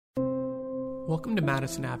Welcome to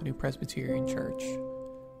Madison Avenue Presbyterian Church.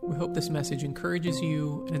 We hope this message encourages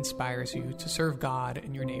you and inspires you to serve God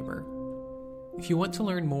and your neighbor. If you want to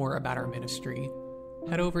learn more about our ministry,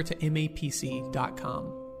 head over to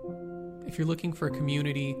mapc.com. If you're looking for a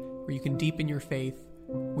community where you can deepen your faith,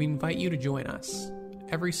 we invite you to join us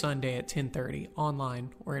every Sunday at 10:30,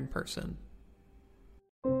 online or in person.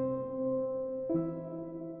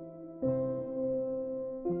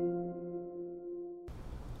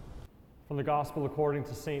 From the Gospel according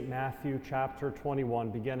to St. Matthew, chapter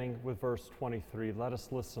 21, beginning with verse 23, let us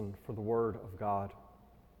listen for the word of God.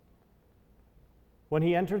 When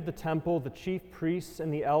he entered the temple, the chief priests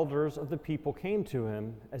and the elders of the people came to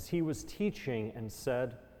him as he was teaching and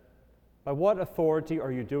said, "By what authority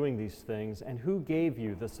are you doing these things, and who gave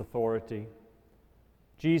you this authority?"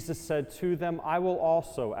 Jesus said to them, "I will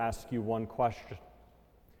also ask you one question.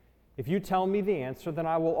 If you tell me the answer, then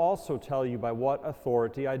I will also tell you by what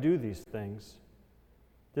authority I do these things.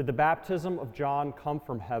 Did the baptism of John come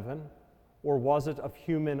from heaven, or was it of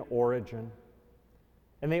human origin?"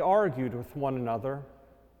 And they argued with one another.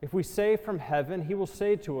 "If we say from heaven, he will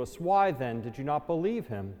say to us, 'Why then did you not believe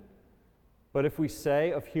him?' But if we say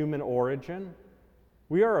of human origin,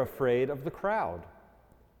 we are afraid of the crowd,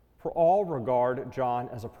 for all regard John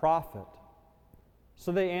as a prophet."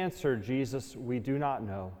 So they answered Jesus, "We do not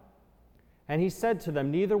know." And he said to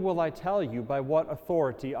them, "Neither will I tell you by what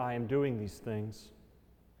authority I am doing these things.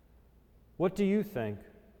 What do you think?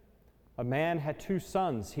 A man had 2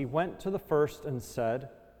 sons. He went to the first and said,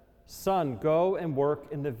 'Son, go and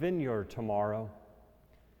work in the vineyard tomorrow.'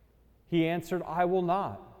 He answered, 'I will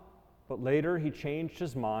not.' But later he changed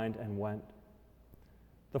his mind and went.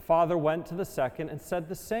 The father went to the second and said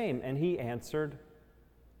the same, and he answered,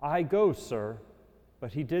 'I go, sir.'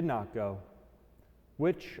 But he did not go.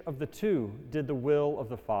 Which of the 2 did the will of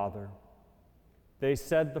the Father?" They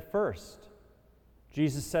said, "The first."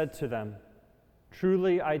 Jesus said to them,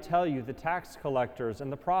 "Truly I tell you, the tax collectors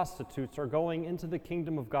and the prostitutes are going into the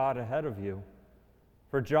kingdom of God ahead of you.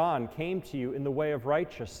 For John came to you in the way of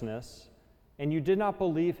righteousness, and you did not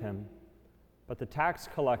believe him, but the tax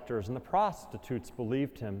collectors and the prostitutes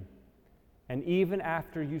believed him. And even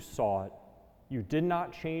after you saw it, you did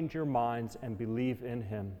not change your minds and believe in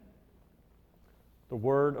him." The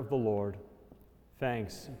word of the Lord.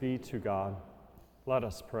 Thanks be to God. Let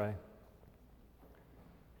us pray.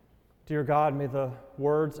 Dear God, may the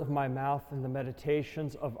words of my mouth and the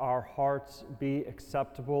meditations of our hearts be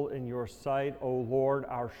acceptable in your sight, O Lord,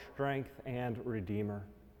 our strength and Redeemer.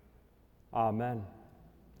 Amen.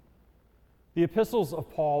 The epistles of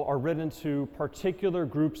Paul are written to particular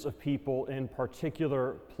groups of people in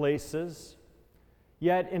particular places.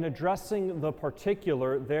 Yet in addressing the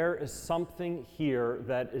particular, there is something here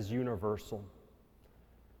that is universal.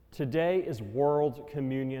 Today is World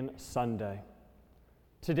Communion Sunday.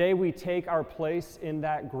 Today we take our place in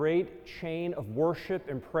that great chain of worship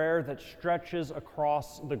and prayer that stretches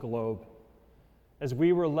across the globe. As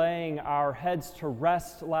we were laying our heads to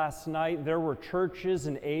rest last night, there were churches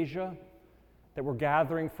in Asia that were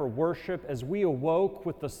gathering for worship. As we awoke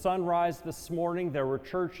with the sunrise this morning, there were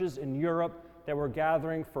churches in Europe that we're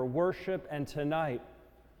gathering for worship, and tonight,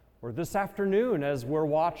 or this afternoon as we're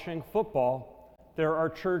watching football, there are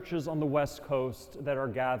churches on the West Coast that are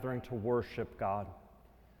gathering to worship God.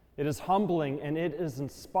 It is humbling and it is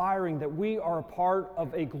inspiring that we are a part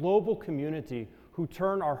of a global community who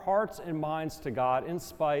turn our hearts and minds to God in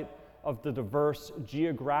spite of the diverse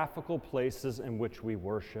geographical places in which we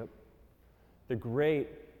worship. The great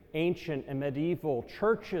ancient and medieval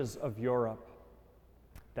churches of Europe,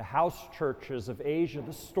 the house churches of Asia,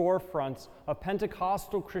 the storefronts of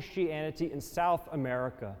Pentecostal Christianity in South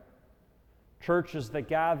America, churches that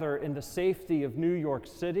gather in the safety of New York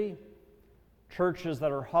City, churches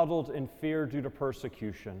that are huddled in fear due to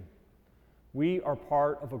persecution. We are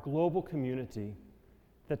part of a global community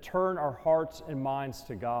that turn our hearts and minds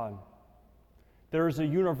to God. There is a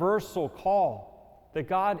universal call that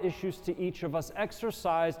God issues to each of us,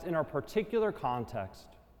 exercised in our particular context.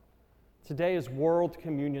 Today is World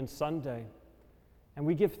Communion Sunday, and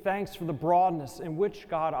we give thanks for the broadness in which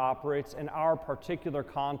God operates in our particular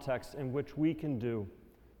context in which we can do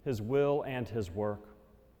his will and his work.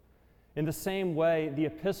 In the same way, the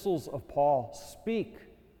epistles of Paul speak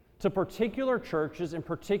to particular churches in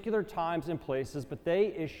particular times and places, but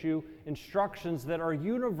they issue instructions that are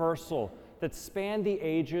universal, that span the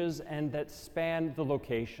ages and that span the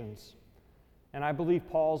locations. And I believe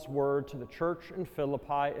Paul's word to the church in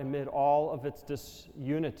Philippi, amid all of its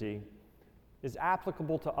disunity, is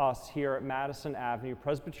applicable to us here at Madison Avenue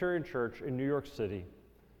Presbyterian Church in New York City,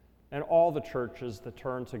 and all the churches that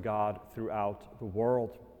turn to God throughout the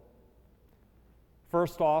world.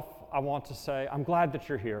 First off, I want to say I'm glad that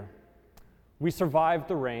you're here. We survived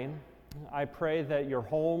the rain. I pray that your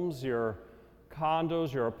homes, your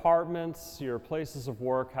condos, your apartments, your places of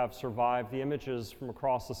work have survived. The images from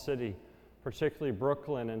across the city, particularly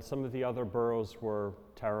Brooklyn and some of the other boroughs, were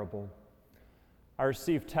terrible. I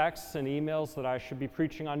received texts and emails that I should be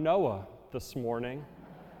preaching on Noah this morning,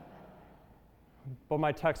 but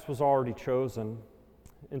my text was already chosen.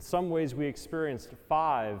 In some ways, we experienced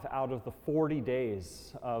 5 out of the 40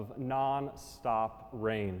 days of non-stop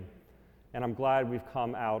rain, and I'm glad we've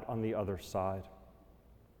come out on the other side.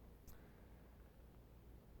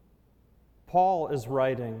 Paul is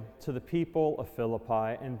writing to the people of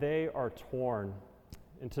Philippi, and they are torn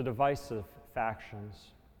into divisive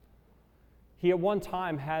factions. He at one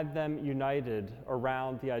time had them united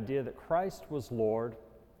around the idea that Christ was Lord,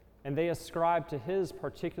 and they ascribed to his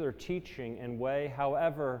particular teaching and way.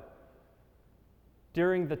 However,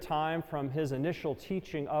 during the time from his initial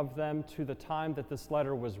teaching of them to the time that this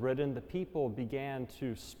letter was written, the people began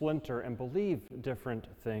to splinter and believe different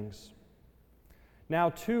things.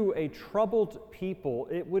 Now, to a troubled people,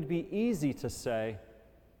 it would be easy to say,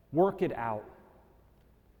 work it out.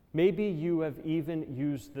 Maybe you have even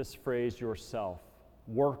used this phrase yourself,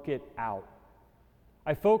 work it out.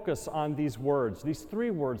 I focus on these words, these 3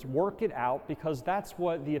 words, work it out, because that's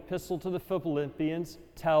what the epistle to the Philippians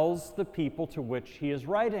tells the people to which he is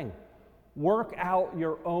writing. Work out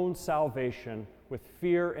your own salvation with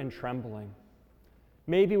fear and trembling.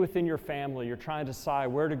 Maybe within your family, you're trying to decide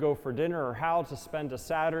where to go for dinner or how to spend a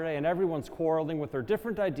Saturday, and everyone's quarreling with their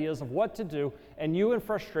different ideas of what to do, and you in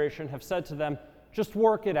frustration have said to them, just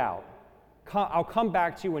work it out. I'll come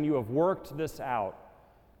back to you when you have worked this out.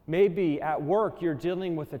 Maybe at work you're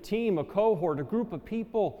dealing with a team, a cohort, a group of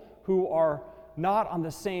people who are not on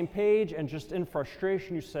the same page, and just in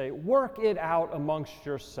frustration you say, work it out amongst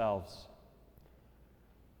yourselves.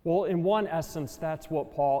 Well, in one essence, that's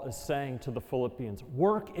what Paul is saying to the Philippians.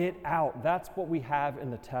 Work it out. That's what we have in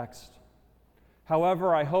the text.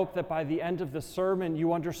 However, I hope that by the end of the sermon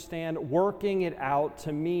you understand working it out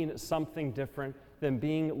to mean something different than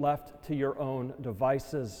being left to your own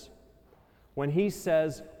devices. When he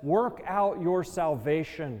says, work out your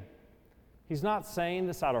salvation, he's not saying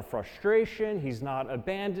this out of frustration. He's not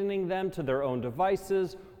abandoning them to their own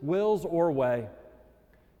devices, wills, or way.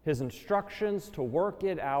 His instructions to work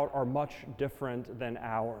it out are much different than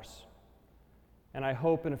ours. And I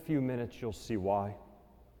hope in a few minutes you'll see why.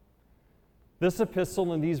 This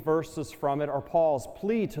epistle and these verses from it are Paul's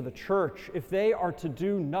plea to the church. If they are to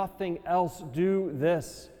do nothing else, do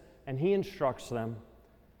this. And he instructs them.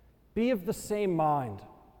 Be of the same mind,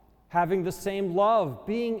 having the same love,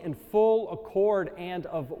 being in full accord and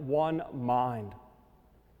of one mind.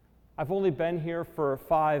 I've only been here for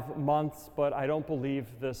 5 months, but I don't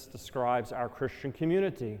believe this describes our Christian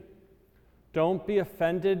community. Don't be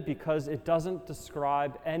offended because it doesn't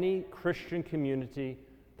describe any Christian community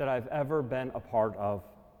that I've ever been a part of.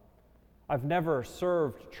 I've never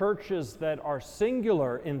served churches that are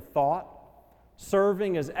singular in thought,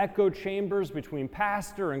 serving as echo chambers between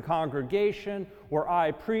pastor and congregation, where I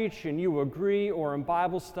preach and you agree, or in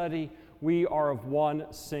Bible study, we are of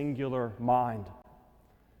one singular mind.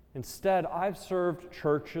 Instead, I've served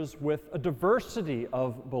churches with a diversity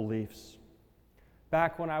of beliefs.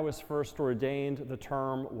 Back when I was first ordained, the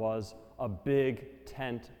term was a big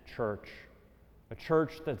tent church, a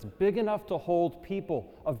church that's big enough to hold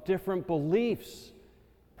people of different beliefs,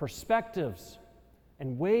 perspectives,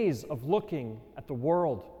 and ways of looking at the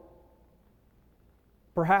world.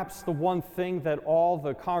 Perhaps the one thing that all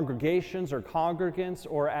the congregations or congregants,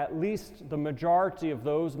 or at least the majority of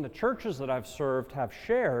those in the churches that I've served, have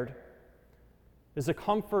shared is a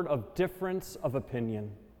comfort of difference of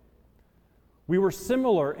opinion. We were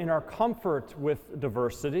similar in our comfort with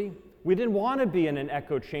diversity. We didn't want to be in an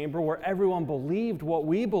echo chamber where everyone believed what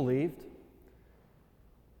we believed.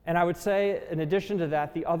 And I would say, in addition to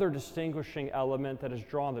that, the other distinguishing element that has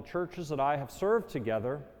drawn the churches that I have served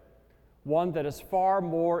together, one that is far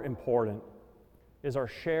more important, is our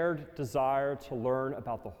shared desire to learn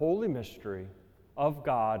about the holy mystery of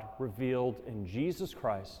God revealed in Jesus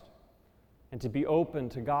Christ, and to be open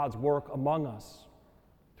to God's work among us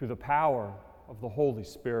through the power of the Holy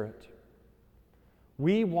Spirit.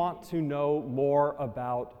 We want to know more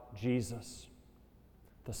about Jesus,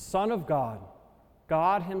 the Son of God,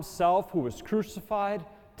 God himself, who was crucified,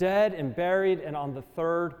 dead and buried, and on the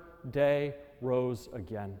 3rd day rose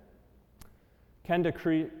again. Kenda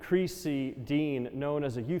Creasy Dean, known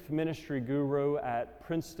as a youth ministry guru at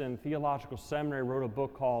Princeton Theological Seminary, wrote a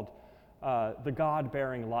book called The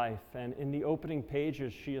God-Bearing Life. And in the opening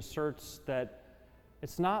pages, she asserts that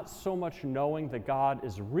It's not so much knowing that God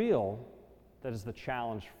is real that is the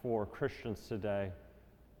challenge for Christians today,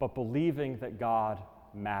 but believing that God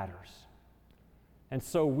matters. And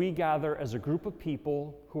so we gather as a group of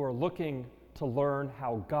people who are looking to learn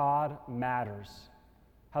how God matters,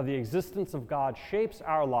 how the existence of God shapes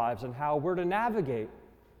our lives, and how we're to navigate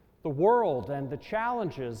the world and the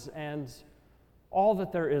challenges and all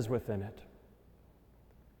that there is within it.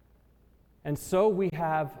 And so we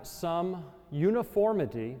have some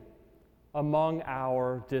uniformity among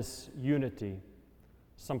our disunity,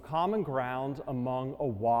 some common ground among a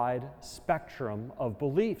wide spectrum of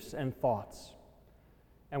beliefs and thoughts.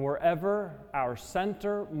 And wherever our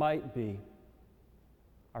center might be,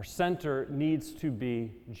 our center needs to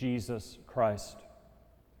be Jesus Christ.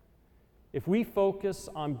 If we focus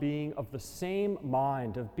on being of the same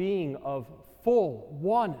mind, of being of full,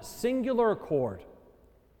 one, singular accord,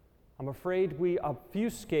 I'm afraid we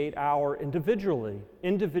obfuscate our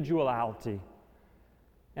individuality,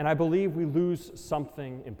 and I believe we lose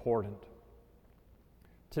something important.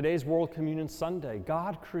 Today's World Communion Sunday,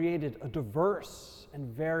 God created a diverse and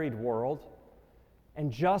varied world,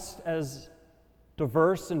 and just as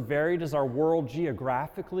diverse and varied as our world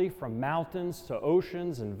geographically, from mountains to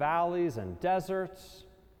oceans and valleys and deserts,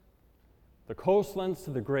 the coastlands to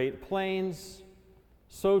the Great Plains,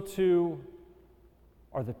 so too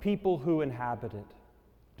are the people who inhabit it,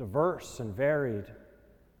 diverse and varied.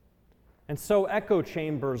 And so echo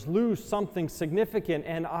chambers lose something significant,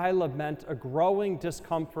 and I lament a growing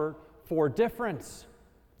discomfort for difference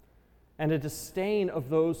and a disdain of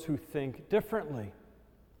those who think differently.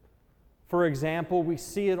 For example, we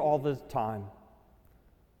see it all the time.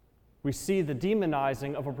 We see the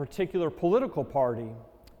demonizing of a particular political party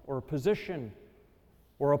or a position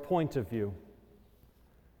or a point of view.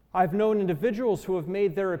 I've known individuals who have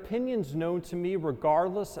made their opinions known to me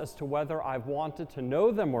regardless as to whether I've wanted to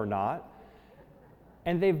know them or not,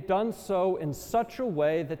 and they've done so in such a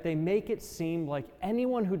way that they make it seem like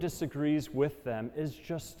anyone who disagrees with them is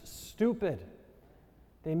just stupid.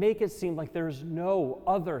 They make it seem like there's no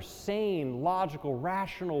other sane, logical,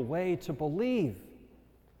 rational way to believe.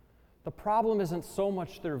 The problem isn't so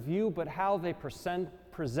much their view, but how they present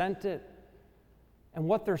it and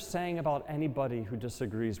what they're saying about anybody who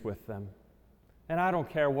disagrees with them. And I don't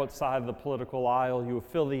care what side of the political aisle you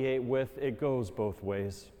affiliate with, it goes both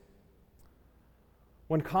ways.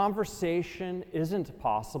 When conversation isn't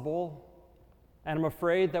possible, and I'm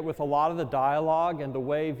afraid that with a lot of the dialogue and the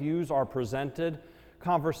way views are presented,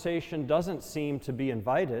 conversation doesn't seem to be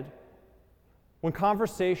invited. When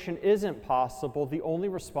conversation isn't possible, the only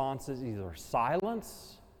response is either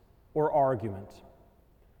silence or argument.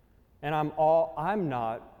 And I'm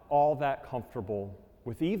not all that comfortable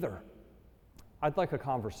with either. I'd like a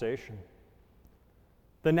conversation.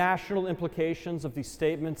 The national implications of these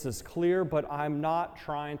statements is clear, but I'm not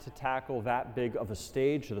trying to tackle that big of a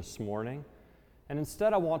stage this morning. And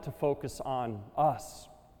instead, I want to focus on us,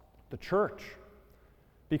 the church.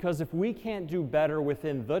 Because if we can't do better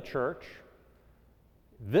within the church,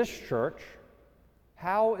 this church,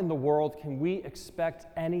 how in the world can we expect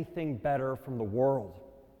anything better from the world?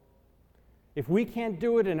 If we can't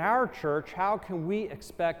do it in our church, how can we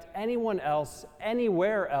expect anyone else,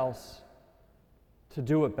 anywhere else, to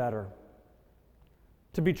do it better?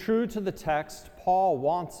 To be true to the text, Paul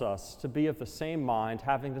wants us to be of the same mind,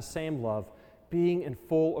 having the same love, being in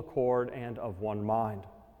full accord and of one mind.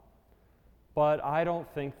 But I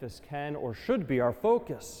don't think this can or should be our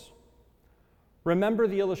focus. Remember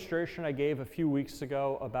the illustration I gave a few weeks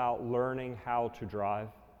ago about learning how to drive?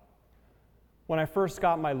 When I first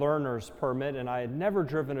got my learner's permit, and I had never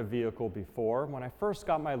driven a vehicle before, when I first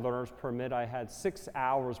got my learner's permit, I had 6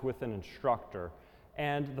 hours with an instructor.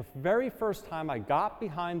 And the very first time I got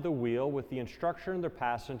behind the wheel with the instructor in the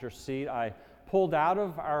passenger seat, I pulled out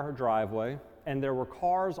of our driveway, and there were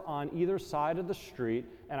cars on either side of the street,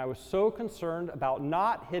 and I was so concerned about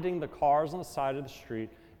not hitting the cars on the side of the street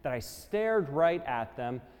that I stared right at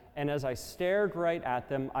them, and as I stared right at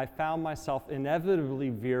them, I found myself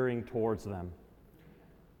inevitably veering towards them.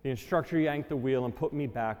 The instructor yanked the wheel and put me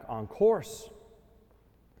back on course.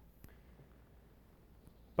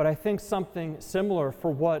 But I think something similar for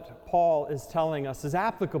what Paul is telling us is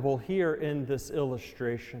applicable here in this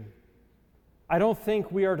illustration. I don't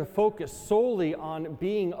think we are to focus solely on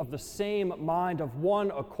being of the same mind, of one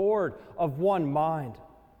accord, of one mind,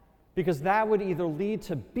 because that would either lead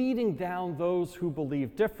to beating down those who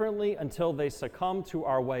believe differently until they succumb to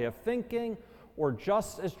our way of thinking, or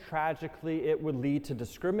just as tragically, it would lead to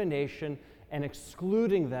discrimination and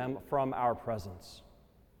excluding them from our presence.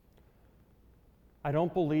 I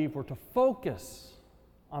don't believe we're to focus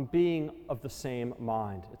on being of the same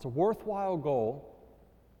mind. It's a worthwhile goal,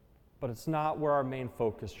 but it's not where our main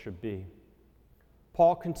focus should be.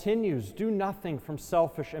 Paul continues, do nothing from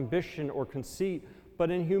selfish ambition or conceit, but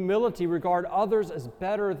in humility regard others as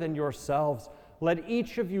better than yourselves. Let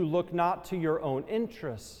each of you look not to your own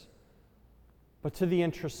interests, but to the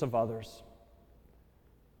interests of others.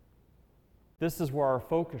 This is where our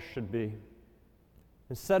focus should be.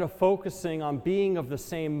 Instead of focusing on being of the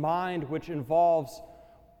same mind, which involves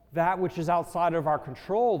that which is outside of our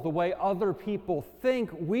control, the way other people think,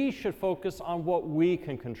 we should focus on what we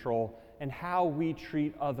can control and how we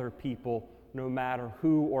treat other people, no matter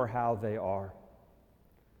who or how they are.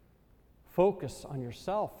 Focus on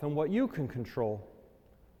yourself and what you can control.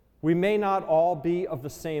 We may not all be of the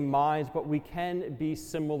same minds, but we can be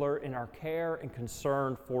similar in our care and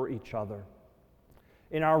concern for each other,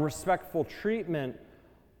 in our respectful treatment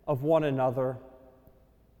of one another.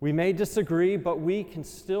 We may disagree, but we can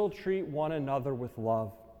still treat one another with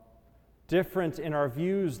love. Different in our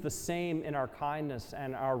views, the same in our kindness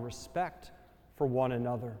and our respect for one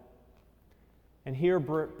another. And here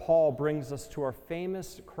Paul brings us to our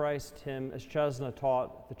famous Christ hymn, as Chesna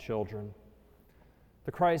taught the children.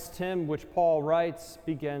 The Christ hymn, which Paul writes,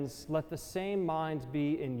 begins, "Let the same mind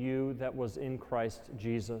be in you that was in Christ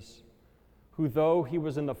Jesus, who, though he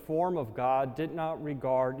was in the form of God, did not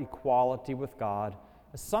regard equality with God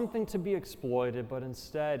as something to be exploited, but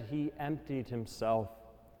instead he emptied himself,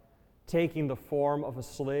 taking the form of a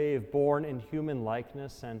slave born in human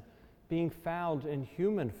likeness, and being found in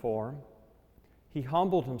human form, he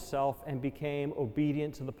humbled himself and became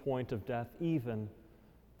obedient to the point of death, even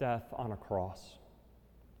death on a cross."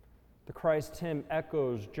 The Christ hymn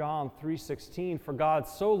echoes John 3:16, "For God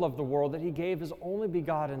so loved the world that he gave his only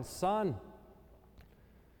begotten Son,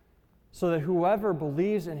 so that whoever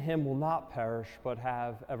believes in him will not perish, but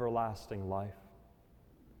have everlasting life."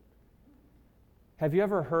 Have you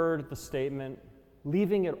ever heard the statement,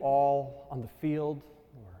 leaving it all on the field,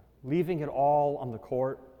 or leaving it all on the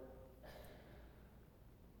court?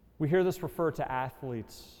 We hear this referred to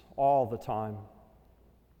athletes all the time.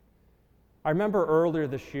 I remember earlier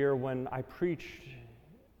this year when I preached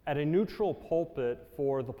at a neutral pulpit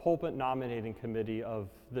for the pulpit nominating committee of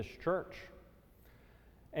this church.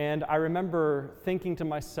 And I remember thinking to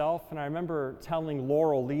myself, and I remember telling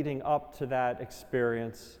Laurel leading up to that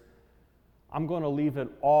experience, I'm going to leave it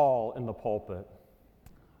all in the pulpit.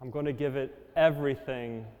 I'm going to give it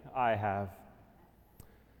everything I have.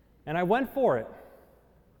 And I went for it.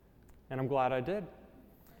 And I'm glad I did.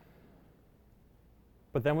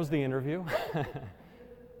 But then was the interview.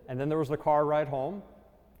 And then there was the car ride home.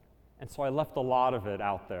 And so I left a lot of it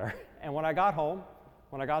out there. And when I got home,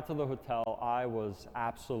 when I got to the hotel, I was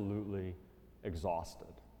absolutely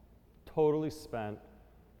exhausted. Totally spent,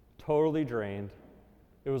 totally drained.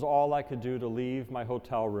 It was all I could do to leave my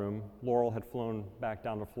hotel room. Laurel had flown back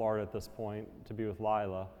down to Florida at this point to be with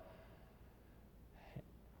Lila.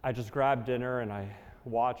 I just grabbed dinner and I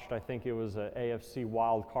watched, I think it was an AFC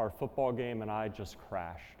wild card football game, and I just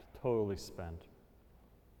crashed, totally spent.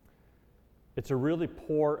 It's a really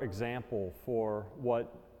poor example for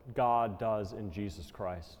what God does in Jesus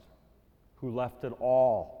Christ, who left it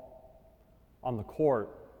all on the court,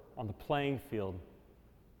 on the playing field.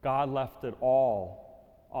 God left it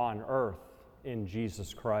all on earth in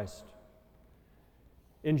Jesus Christ.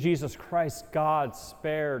 In Jesus Christ, God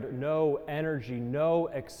spared no energy, no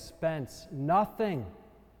expense, nothing.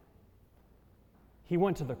 He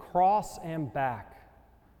went to the cross and back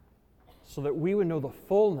so that we would know the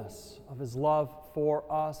fullness of his love for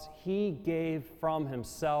us. He gave from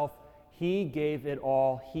himself. He gave it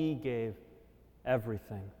all. He gave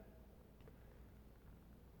everything.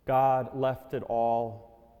 God left it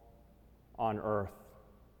all on earth.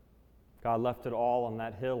 God left it all on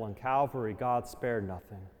that hill on Calvary. God spared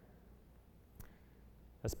nothing.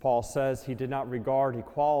 As Paul says, he did not regard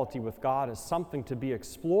equality with God as something to be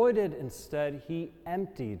exploited. Instead, he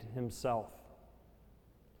emptied himself.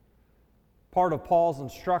 Part of Paul's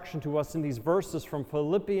instruction to us in these verses from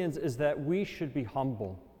Philippians is that we should be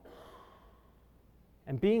humble.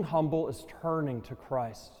 And being humble is turning to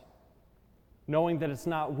Christ, knowing that it's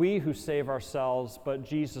not we who save ourselves, but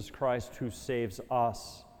Jesus Christ who saves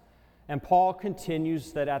us. And Paul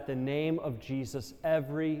continues that at the name of Jesus,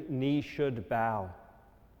 every knee should bow.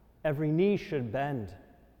 Every knee should bend.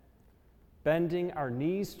 Bending our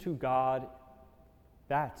knees to God,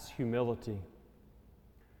 that's humility.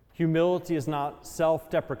 Humility is not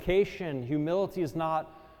self-deprecation. Humility is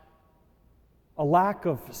not a lack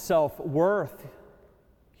of self-worth.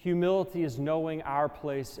 Humility is knowing our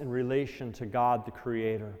place in relation to God the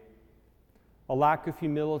Creator. A lack of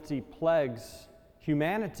humility plagues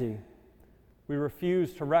humanity. We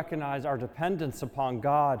refuse to recognize our dependence upon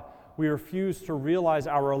God. We refuse to realize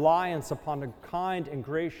our reliance upon a kind and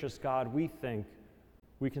gracious God. We think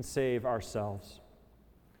we can save ourselves.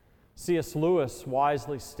 C.S. Lewis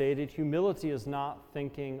wisely stated, humility is not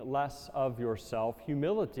thinking less of yourself.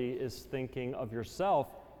 Humility is thinking of yourself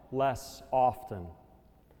less often.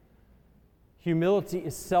 Humility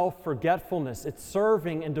is self-forgetfulness. It's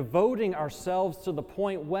serving and devoting ourselves to the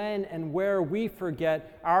point when and where we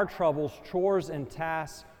forget our troubles, chores, and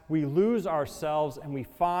tasks. We lose ourselves and we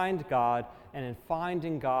find God, and in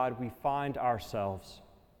finding God, we find ourselves.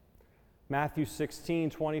 Matthew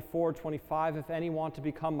 16:24-25, if any want to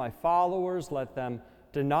become my followers, let them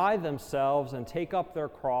deny themselves and take up their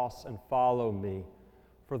cross and follow me.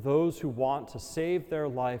 For those who want to save their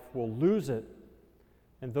life will lose it,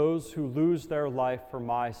 and those who lose their life for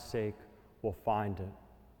my sake will find it.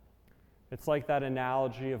 It's like that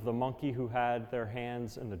analogy of the monkey who had their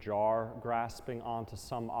hands in the jar, grasping onto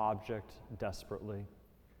some object desperately,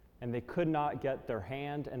 and they could not get their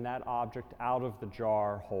hand and that object out of the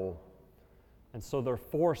jar whole. And so they're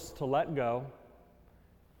forced to let go,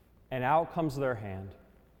 and out comes their hand.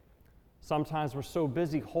 Sometimes we're so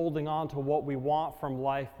busy holding on to what we want from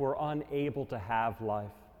life, we're unable to have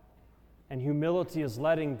life. And humility is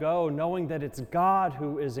letting go, knowing that it's God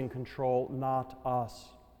who is in control, not us.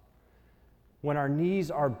 When our knees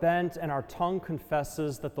are bent and our tongue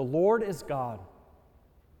confesses that the Lord is God,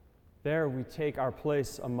 there we take our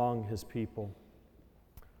place among his people.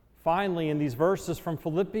 Finally, in these verses from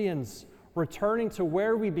Philippians, returning to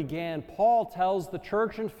where we began, Paul tells the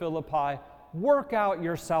church in Philippi, work out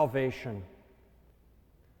your salvation.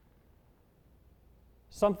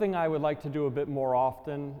 Something I would like to do a bit more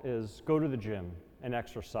often is go to the gym and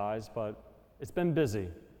exercise, but it's been busy,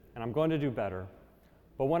 and I'm going to do better.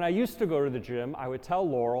 But when I used to go to the gym, I would tell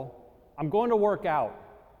Laurel, I'm going to work out.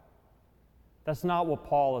 That's not what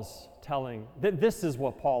Paul is telling. This is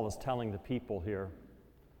what Paul is telling the people here.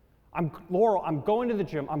 Laurel, I'm going to the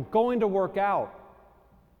gym. I'm going to work out.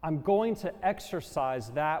 I'm going to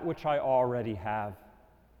exercise that which I already have.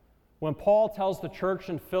 When Paul tells the church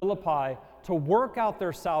in Philippi to work out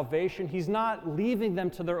their salvation, he's not leaving them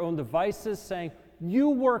to their own devices, saying, you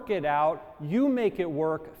work it out, you make it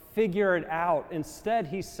work, figure it out. Instead,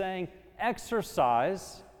 he's saying,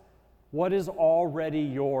 exercise what is already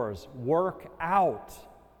yours. Work out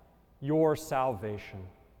your salvation.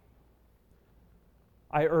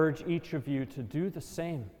 I urge each of you to do the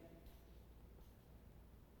same.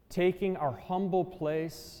 Taking our humble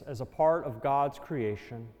place as a part of God's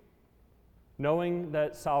creation, knowing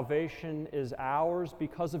that salvation is ours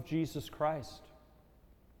because of Jesus Christ.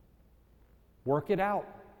 Work it out.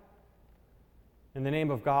 In the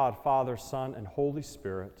name of God, Father, Son, and Holy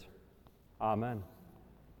Spirit. Amen.